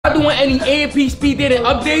don't want any AMP speed dating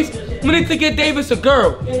updates, we need to get Davis a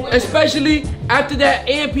girl. Especially after that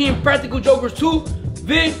AMP and Practical Jokers 2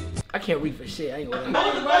 vid. I can't read for shit, I ain't gonna lie.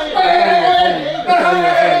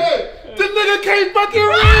 Hey! This nigga can't fucking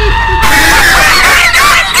read!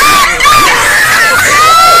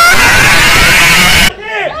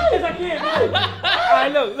 Yes, I can.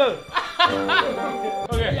 Alright, look.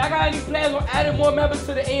 Okay. Y'all got any plans on adding more members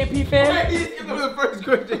to the AMP fam? He's giving the first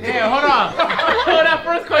question. Yeah, hold on. What that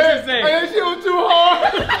first question say? Hey, that shit was too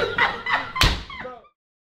hard.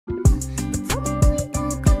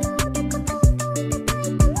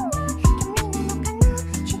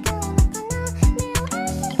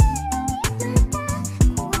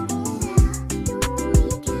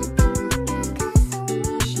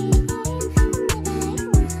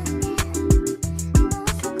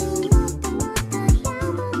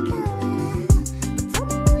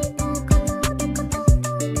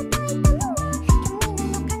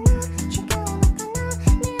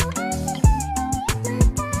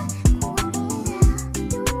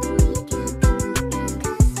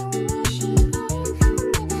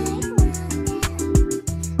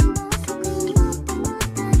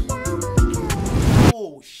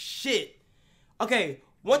 Okay,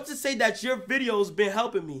 want to say that your video's been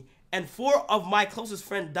helping me, and 4 of my closest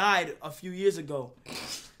friends died a few years ago.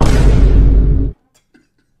 No,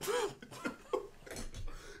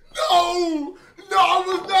 I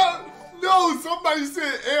was not. No, somebody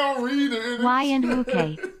said L. Reader. Why and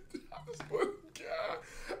okay.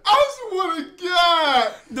 I swear to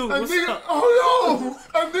God. Dude, a what's nigga, up? Oh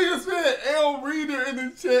no, a nigga said L. Reader in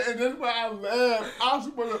the chat, and that's why I laughed. I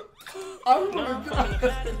swear to God.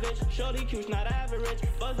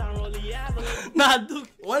 Nah, dude,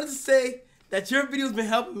 wanted to say that your video's been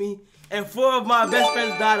helping me, and 4 of my best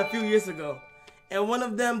friends died a few years ago, and one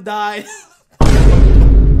of them died.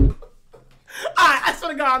 I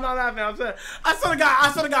swear to God, I'm not laughing. I swear to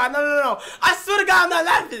God, no. I swear to God, I'm not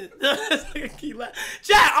laughing. Keep laughing.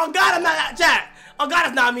 Chat, on God, I'm not laughing. Chat, on God,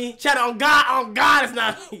 it's not me. Chat, on God, it's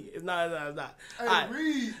not me. It's not. Hey, right.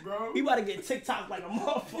 read, bro. We about to get TikTok like a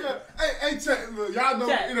motherfucker. Yeah. Hey, chat, look, y'all know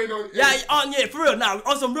Chat. it ain't no. Yeah, for real. Nah,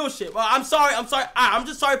 on some real shit. Well, I'm sorry. I'm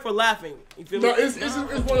just sorry for laughing. You feel me? No, it's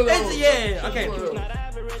one of those. Yeah, okay.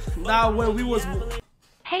 Now, when we was.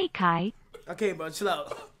 Hey, Kai. Okay, bro, chill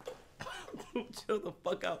out. Chill the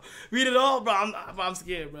fuck out. Read it all, bro. I'm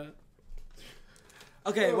scared, bro.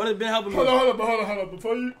 Okay, what has been helping me? Hold on.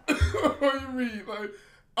 Before you read, like,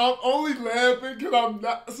 I'm only laughing because I'm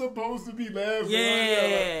not supposed to be laughing.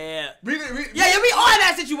 Yeah. Read it. Yeah, we all in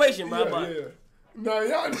that situation, bro. Yeah. Nah,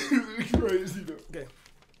 y'all niggas is crazy though. Okay.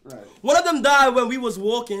 Right. One of them died when we was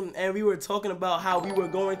walking and we were talking about how we were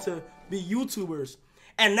going to be YouTubers.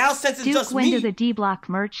 And now since it's just Duke me. when to the D-Block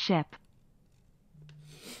merch ship.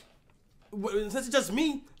 Since it's just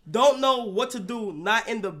me, don't know what to do, not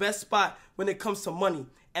in the best spot when it comes to money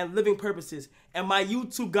and living purposes. And my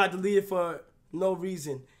YouTube got deleted for no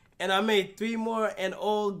reason. And I made 3 more and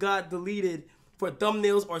all got deleted for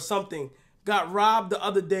thumbnails or something. Got robbed the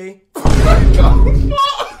other day.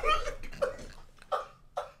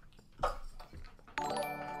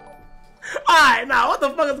 Alright, now what the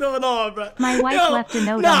fuck is going on, bro? My wife left a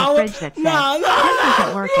note on the fridge that said, this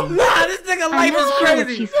isn't working. Nah, this nigga life is Sure crazy. what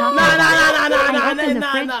she's talking Nah. I opened the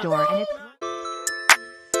fridge door and it's...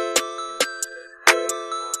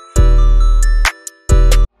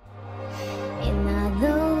 In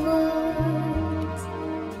other words,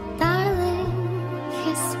 darling,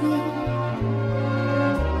 kiss me.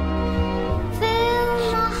 Fill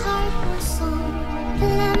my heart with song.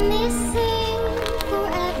 Let me sing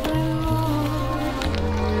forevermore.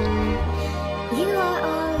 You are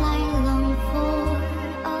all I long for,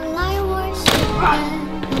 all I worship and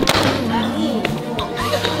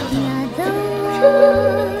in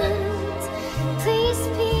other words, please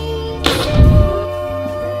be.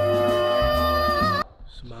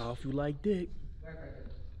 Smile if you like dick.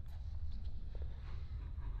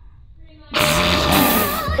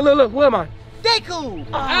 Look, where am I? Deku!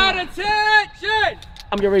 Add attention!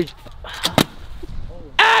 I'm getting ready.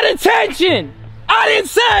 Add attention! I didn't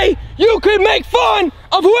say you could make fun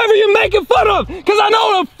of whoever you're making fun of, cause I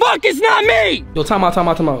know the fuck it's not me! Yo, time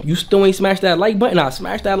out. You still ain't smashed that like button?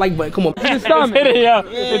 Smash that like button, come on. It's hitting, yeah.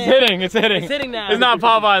 It's hitting. It's hitting now. It's not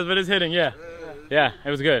Popeyes, but it's hitting, yeah. Yeah, it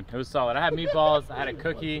was good. It was solid. I had meatballs, I had a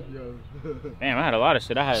cookie. Damn, I had a lot of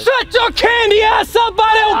shit. Shut your candy ass up,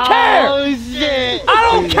 I don't care! Oh shit! I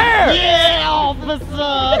don't care! Yeah,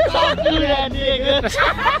 officer! Talk to that nigga!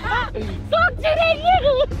 Talk to that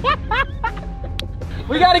nigga!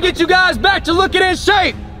 We gotta get you guys back to looking in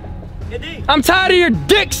shape! Indeed. I'm tired of your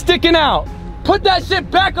dick sticking out! Put that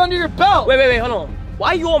shit back under your belt! Wait, hold on.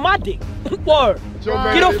 Why you on my dick? Word.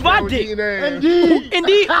 Get off my dick.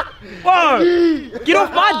 Indeed. Word. Get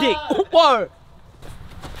off my dick. Word.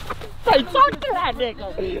 Hey, talk to that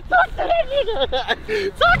nigga. Talk to that nigga.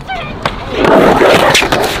 Talk to that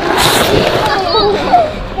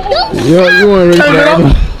nigga. Yo, you want to reach out?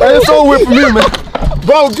 Hey, it's over with for me, man.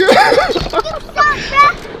 Bro, get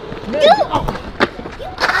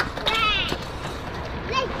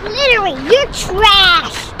Literally, you're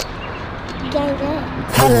trash. I've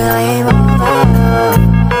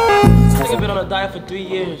been on a diet for 3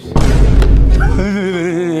 years.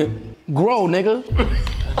 Grow, nigga.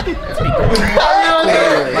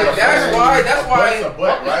 That's why. That's a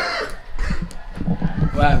butt, right?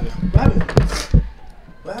 What happened?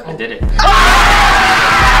 I did it.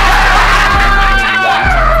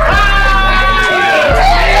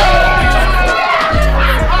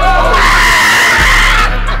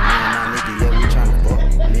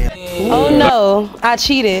 Oh no, I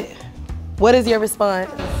cheated. What is your response?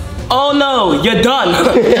 Oh no, you're done.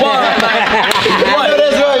 What?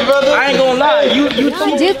 That's right, brother. I ain't gonna lie. You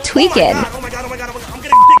Duke tweaking. Oh my god, I'm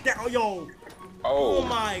getting dick down. Yo. Oh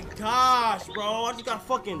my gosh, bro. I just got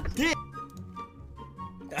fucking dick.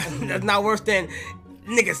 That's not worse than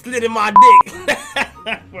nigga slid in my dick.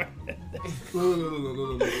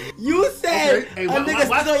 You said Okay, hey, a nigga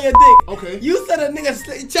what? slid on your dick. Okay. You said a nigga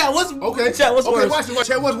slid. Chat, what's Okay. Chat, what's worse? Watch it.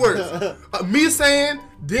 Chat, what's worse? Me saying,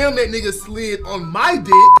 damn, that nigga slid on my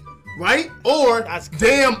dick, right? Or, That's crazy.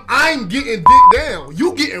 damn, I'm getting dick down.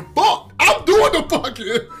 You getting fucked. I'm doing the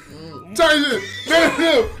fucking. Change it.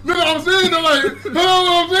 Nigga, I'm saying though, like, that's what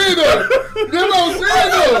I'm saying though. That's what I'm saying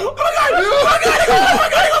though.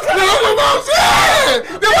 That's what I'm saying.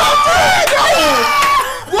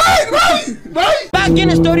 Right. I'm not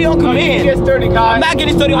getting sturdy on command. Get sturdy, guy. I'm not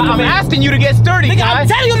getting sturdy on I'm command. asking you to get sturdy, Nigga, guy. I'm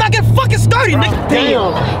telling you I'm not getting fucking sturdy, nigga.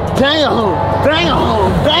 Damn.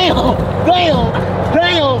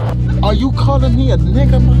 Are you calling me a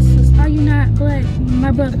nigga, my sister? Are you not black,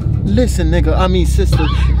 my brother? Listen, nigga, I mean, sister,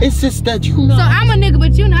 it's just that you know. So I'm a nigga,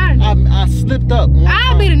 but you not a nigga. I slipped up.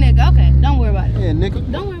 I'll be the nigga. Okay, don't worry about it. Yeah, nigga.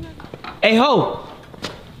 Don't worry about it. Hey, ho.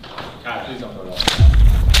 Please don't go that.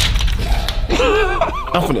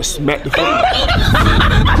 I'm finna smack the fuck.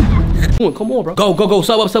 Come on, bro. Go.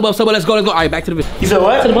 Sub up. Let's go. All right, back to the video. You said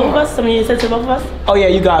what? To the both of us? I mean, you said to the both of us? Oh yeah,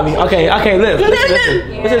 you got me. Okay, listen.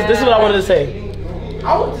 This is what I wanted to say.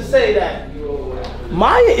 I want to say that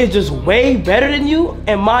Maya is just way better than you,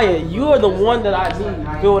 and Maya, you are the one that I need.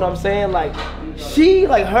 You feel what I'm saying? Like, she,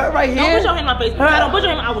 like her right here. Don't put your hand in my face. Don't put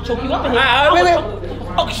your hand. I will choke you up in here.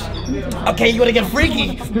 Okay, you wanna get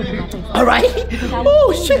freaky? All right.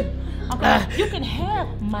 Oh shit. You can have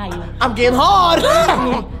Maya. I'm getting hard.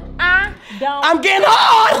 I'm getting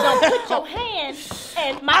hard. Don't put your hand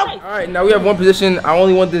in my face. All right, now we have one position. I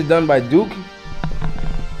only want this done by Duke.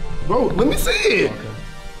 Bro, let me see it.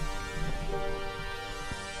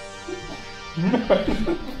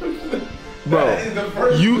 Bro,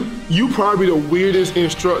 you probably the weirdest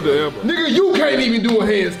instructor ever. Nigga, you can't even do a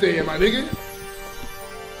handstand, my nigga.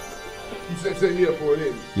 You said yeah for it,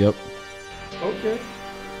 didn't you? Yep. Okay.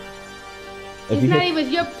 It's not even,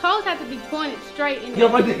 your toes have to be pointed straight in Get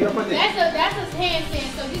off there. my dick, get off my dick. That's a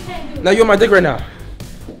handstand, so you can't do it. Now you're on my dick right now.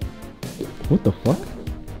 What the fuck?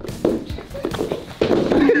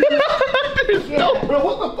 No, bro,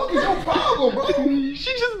 what the fuck is your problem, bro?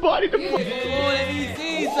 She just bodied the fuck.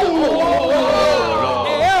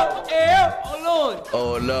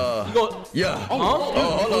 Oh Lord. Yeah. Oh,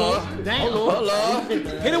 hold on. Damn. Hold on.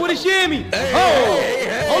 Hit it with a shimmy.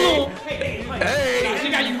 Hey, Hold on. Hey. She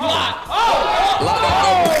got you blocked.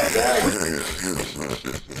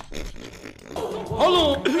 Hold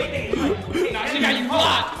on. She got you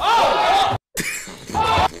blocked.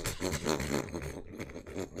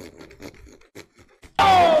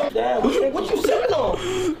 Damn, what you sipping on? Oh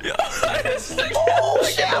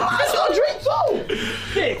shit, I might as well drink too.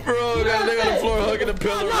 Shit. Bro, that nigga on the floor hugging the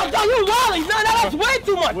pillow. No, you're wilding. No, that's way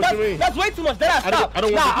too much. What you mean? That's way too much. Stop. I don't want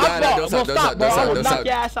to- I'm stop, bro. I will knock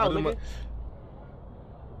your ass out, nigga.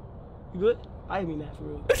 You good? I didn't mean that for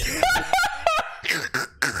real.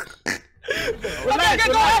 Relax.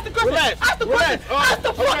 Ask the question. Ask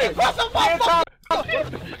the fucking question.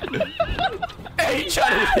 Hey, he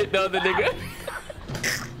trying to hit the other nigga.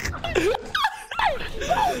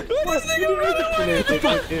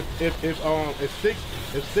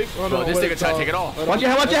 If six on Bro, this nigga trying to take it off. Watch your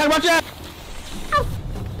hand.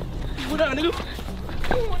 What up, nigga?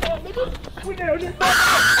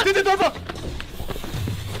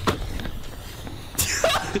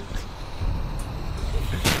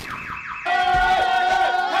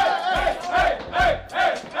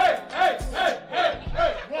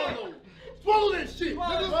 Swallow that shit.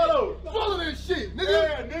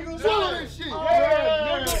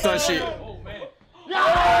 shit.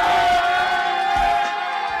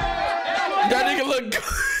 That nigga look good.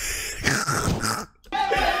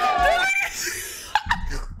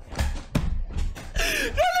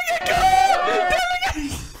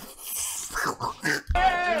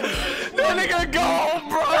 That nigga gone,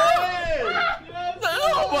 bro.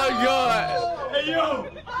 Oh my god. Hey yo.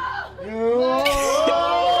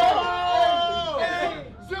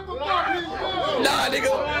 Nah, nigga.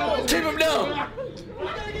 Keep him down.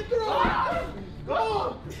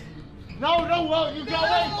 No, well, you got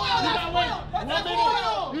wait.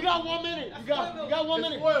 You got 1 minute. You got 1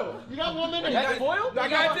 minute. You got 1 minute. That's foil? I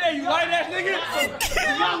got that. You light ass nigga?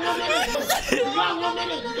 You got 1 minute. You got 1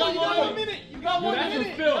 minute. You got 1 minute. You got 1 minute.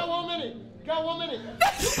 You got 1 minute. You got 1 minute.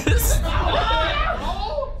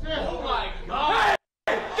 Oh my god.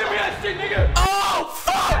 Hey, give me that shit, nigga. Oh,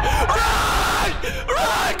 fuck. Run!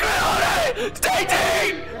 Run, Cleone! Stay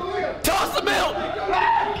deep! Toss the milk!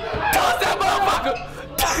 Toss that motherfucker!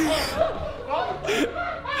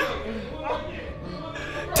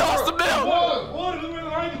 Toss the milk!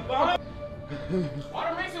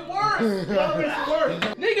 Water makes it worse.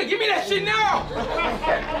 Nigga, give me that shit now.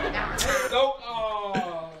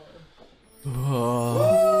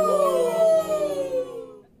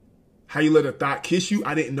 How you let a thought kiss you?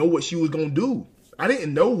 I didn't know what she was gonna do. I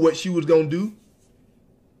didn't know what she was gonna do.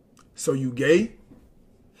 So you gay?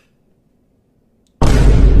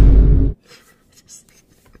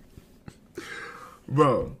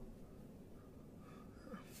 Bro.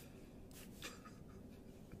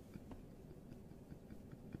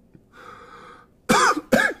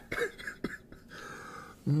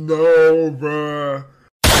 No, bruh.